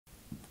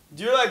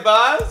Do you like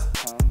bars?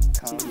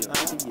 Do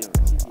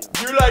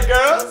you like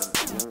girls?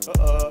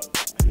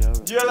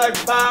 Do you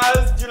like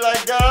bars? Do you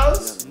like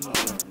girls?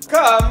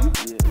 Come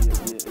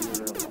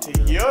to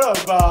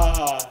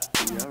Yoruba.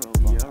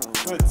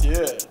 Good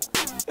dear.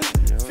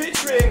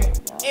 Featuring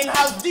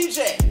in-house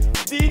DJ.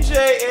 DJ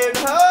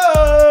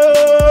in-house.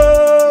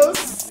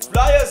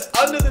 Flyers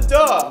under the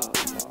door.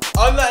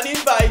 Online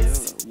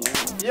invites.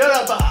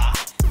 Yoruba.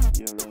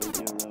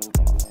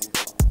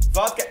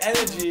 Vodka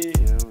Energy.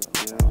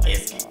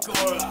 Whiskey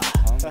Cola.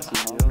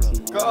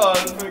 Call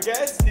for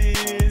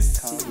guesties.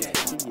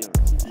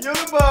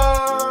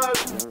 Yoruba.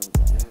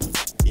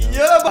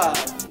 Yoruba.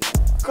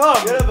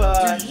 Come to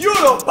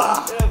Yoruba.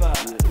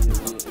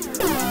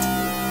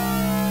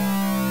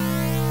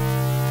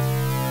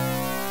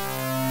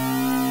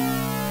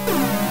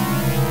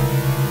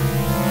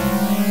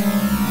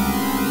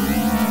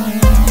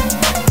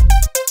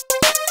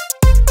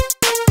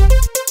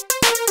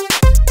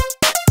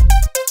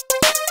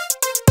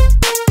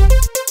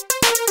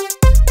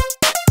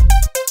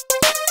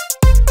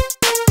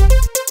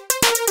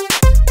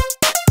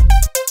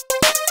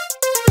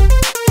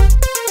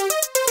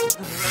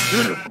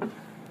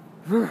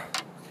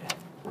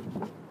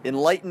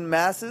 Enlightened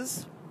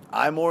masses,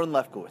 I'm Oren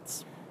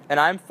Lefkowitz. And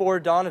I'm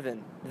Ford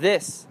Donovan.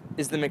 This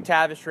is the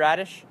McTavish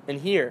Radish,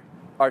 and here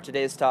are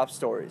today's top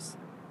stories.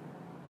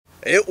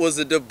 It was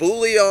a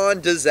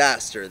debouillon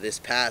disaster this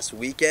past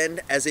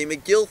weekend as a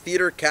McGill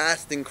Theatre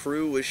cast and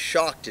crew was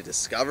shocked to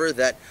discover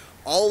that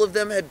all of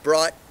them had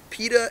brought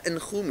pita and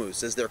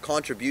hummus as their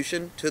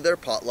contribution to their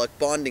potluck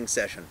bonding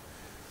session.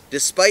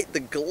 Despite the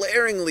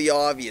glaringly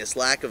obvious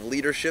lack of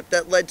leadership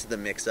that led to the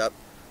mix-up,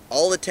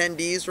 all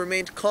attendees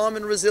remained calm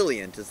and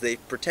resilient as they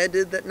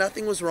pretended that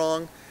nothing was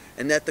wrong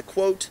and that the,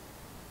 quote,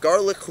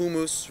 garlic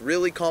hummus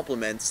really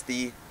complements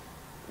the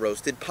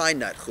roasted pine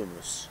nut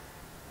hummus.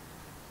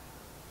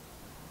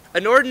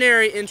 An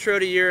ordinary Intro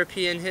to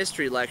European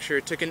History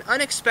lecture took an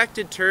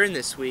unexpected turn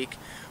this week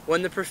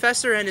when the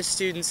professor and his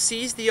students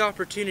seized the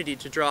opportunity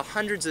to draw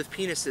hundreds of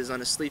penises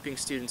on a sleeping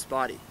student's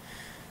body.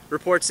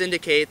 Reports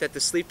indicate that the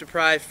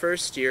sleep-deprived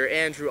first year,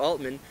 Andrew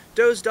Altman,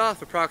 dozed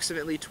off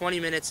approximately 20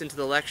 minutes into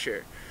the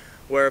lecture,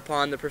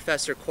 whereupon the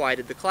professor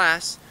quieted the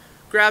class,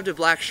 grabbed a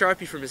black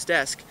Sharpie from his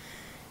desk,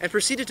 and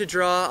proceeded to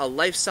draw a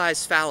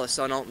life-size phallus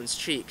on Altman's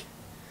cheek.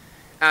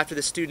 After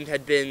the student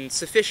had been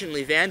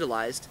sufficiently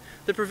vandalized,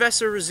 the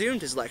professor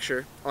resumed his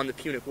lecture on the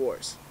Punic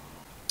Wars.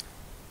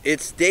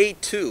 It's day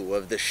 2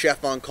 of the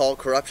chef-on-call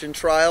corruption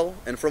trial,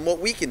 and from what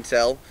we can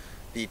tell,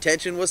 the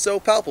tension was so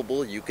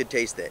palpable you could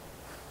taste it.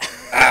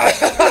 I'm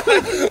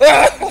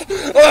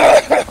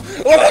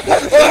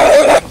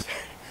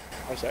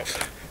sorry.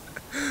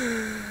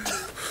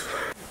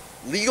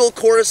 Legal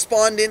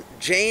correspondent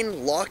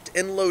Jane Locked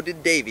and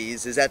Loaded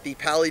Davies is at the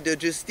Palais de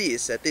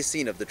Justice at the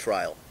scene of the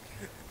trial.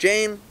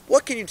 Jane,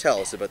 what can you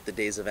tell us about the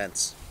day's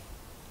events?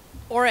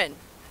 Oren,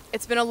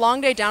 it's been a long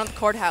day down at the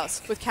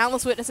courthouse, with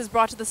countless witnesses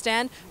brought to the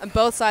stand and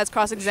both sides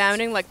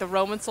cross-examining like the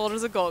Roman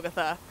soldiers of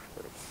Golgotha.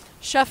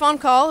 Chef on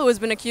call, who has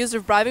been accused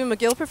of bribing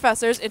McGill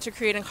professors into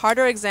creating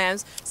harder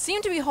exams,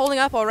 seemed to be holding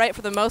up all right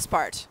for the most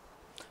part.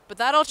 But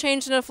that all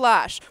changed in a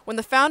flash when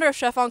the founder of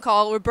Chef on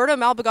Call, Roberto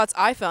Malbigot's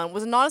iPhone,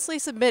 was anonymously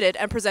submitted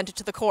and presented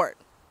to the court.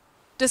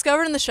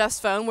 Discovered in the chef's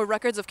phone were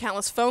records of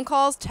countless phone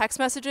calls, text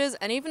messages,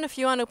 and even a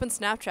few unopened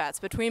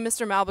Snapchats between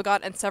Mr.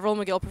 Malbigot and several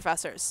McGill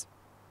professors.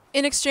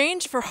 In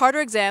exchange for harder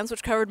exams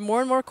which covered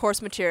more and more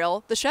course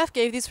material, the chef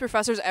gave these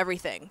professors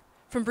everything,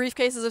 from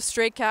briefcases of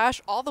straight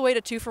cash all the way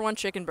to 2-for-1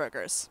 chicken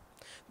burgers.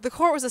 The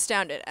court was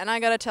astounded, and I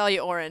gotta tell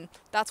you, Oren,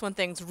 that's when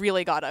things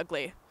really got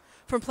ugly.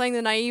 From playing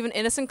the naive and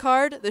innocent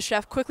card, the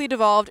chef quickly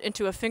devolved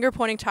into a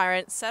finger-pointing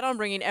tyrant set on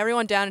bringing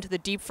everyone down into the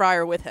deep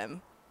fryer with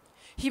him.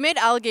 He made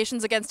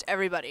allegations against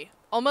everybody.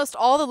 Almost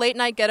all the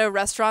late-night ghetto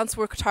restaurants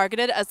were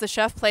targeted as the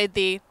chef played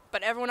the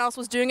 "but everyone else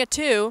was doing it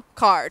too"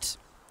 card.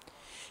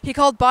 He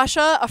called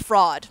Basha a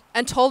fraud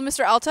and told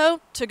Mr.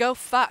 Alto to go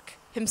fuck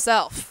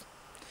himself.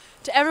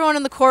 To everyone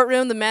in the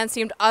courtroom, the man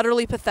seemed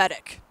utterly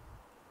pathetic.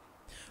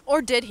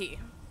 Or did he?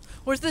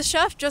 Was the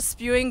chef just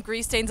spewing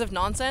grease stains of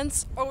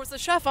nonsense, or was the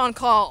chef on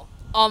call,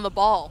 on the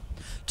ball?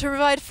 To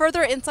provide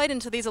further insight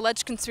into these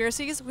alleged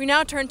conspiracies, we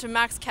now turn to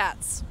Max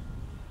Katz.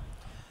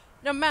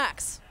 Now,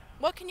 Max,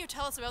 what can you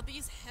tell us about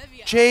these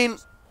heavy... Jane,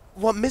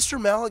 what Mr.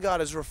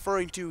 Malbigot is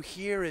referring to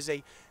here is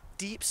a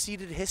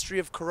deep-seated history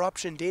of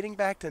corruption dating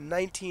back to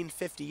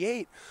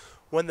 1958,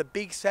 when the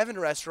Big Seven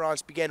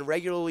restaurants began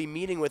regularly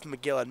meeting with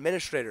McGill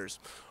administrators.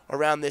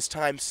 Around this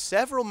time,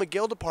 several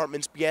McGill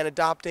departments began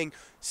adopting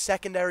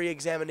secondary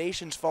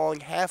examinations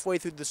falling halfway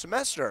through the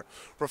semester,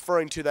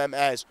 referring to them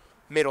as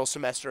middle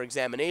semester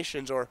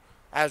examinations, or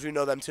as we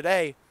know them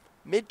today,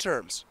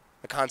 midterms,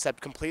 a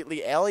concept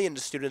completely alien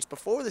to students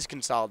before this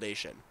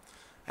consolidation.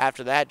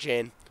 After that,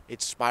 Jane,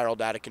 it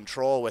spiraled out of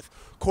control, with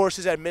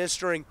courses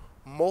administering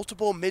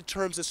multiple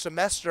midterms a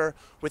semester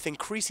with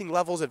increasing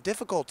levels of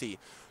difficulty,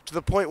 to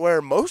the point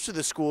where most of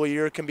the school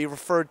year can be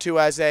referred to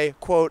as a,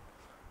 quote,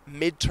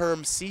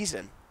 midterm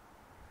season.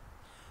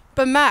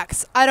 But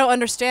Max, I don't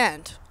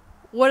understand.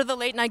 What do the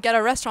late night ghetto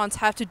restaurants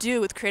have to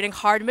do with creating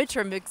hard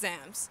midterm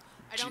exams?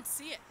 I don't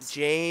see it.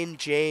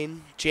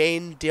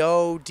 Jane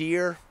Doe,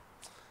 dear.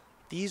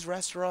 These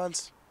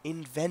restaurants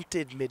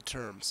invented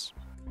midterms.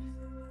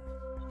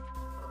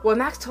 What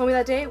Max told me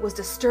that day was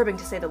disturbing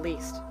to say the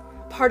least.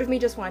 Part of me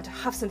just wanted to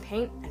huff some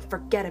paint and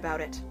forget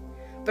about it.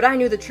 But I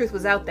knew the truth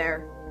was out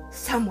there,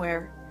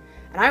 somewhere,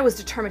 and I was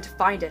determined to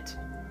find it.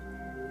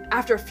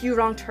 After a few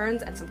wrong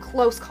turns and some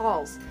close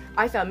calls,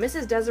 I found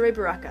Mrs. Desiree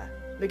Baraka,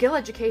 McGill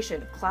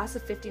Education, class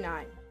of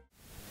 '59.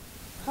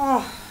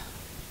 Oh,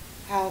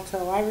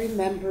 Alto, I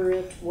remember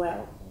it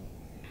well.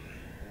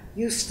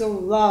 Used to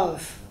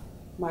love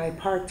my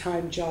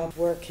part-time job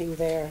working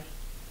there.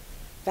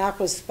 That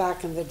was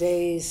back in the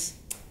days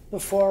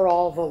before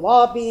all the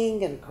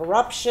lobbying and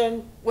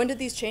corruption. When did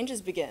these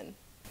changes begin?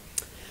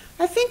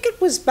 I think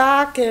it was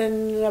back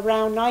in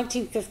around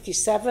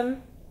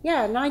 1957.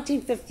 Yeah,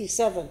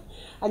 1957.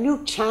 A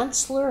new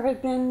chancellor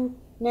had been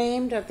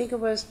named. I think it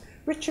was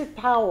Richard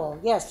Powell.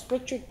 Yes,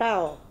 Richard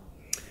Powell.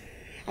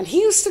 And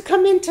he used to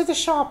come into the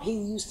shop. He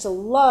used to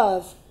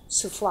love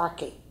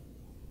souvlaki.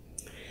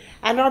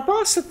 And our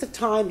boss at the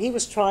time, he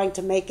was trying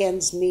to make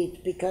ends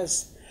meet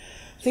because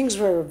things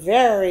were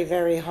very,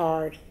 very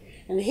hard.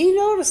 And he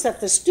noticed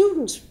that the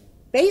students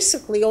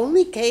basically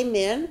only came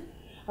in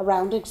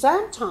around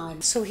exam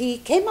time. So he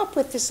came up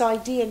with this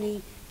idea, and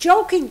he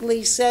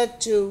jokingly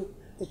said to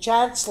the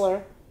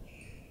chancellor,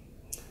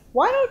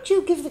 "Why don't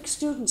you give the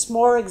students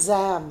more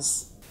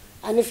exams?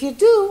 And if you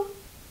do,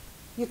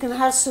 you can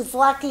have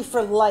souvlaki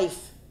for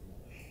life."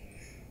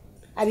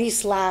 And he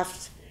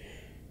laughed.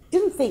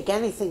 Didn't think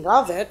anything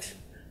of it.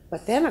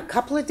 But then a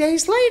couple of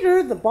days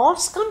later, the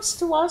boss comes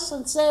to us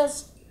and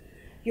says,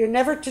 "You're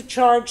never to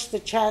charge the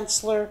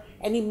chancellor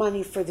any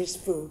money for this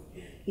food.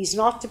 He's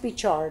not to be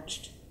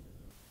charged."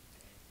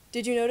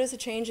 Did you notice a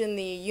change in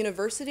the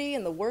university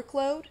and the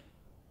workload?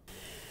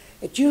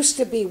 It used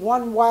to be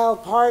one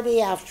wild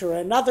party after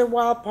another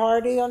wild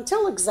party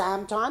until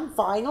exam time,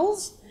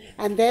 finals,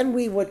 and then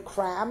we would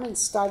cram and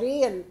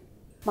study. And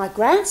my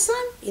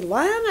grandson,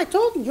 Elan, I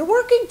told him, "You're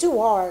working too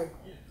hard.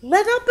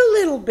 Let up a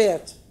little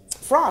bit."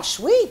 Frosh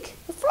week,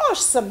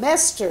 frosh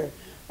semester,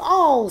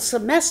 all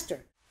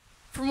semester.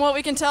 From what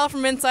we can tell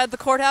from inside the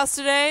courthouse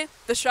today,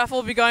 the chef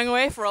will be going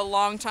away for a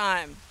long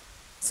time.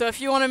 So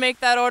if you want to make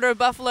that order of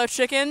buffalo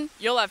chicken,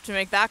 you'll have to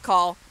make that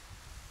call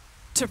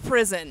to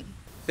prison.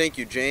 Thank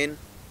you, Jane.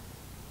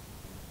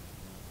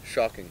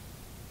 Shocking.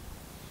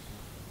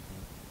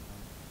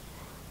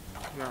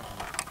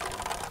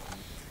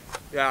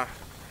 Yeah,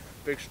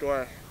 big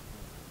story.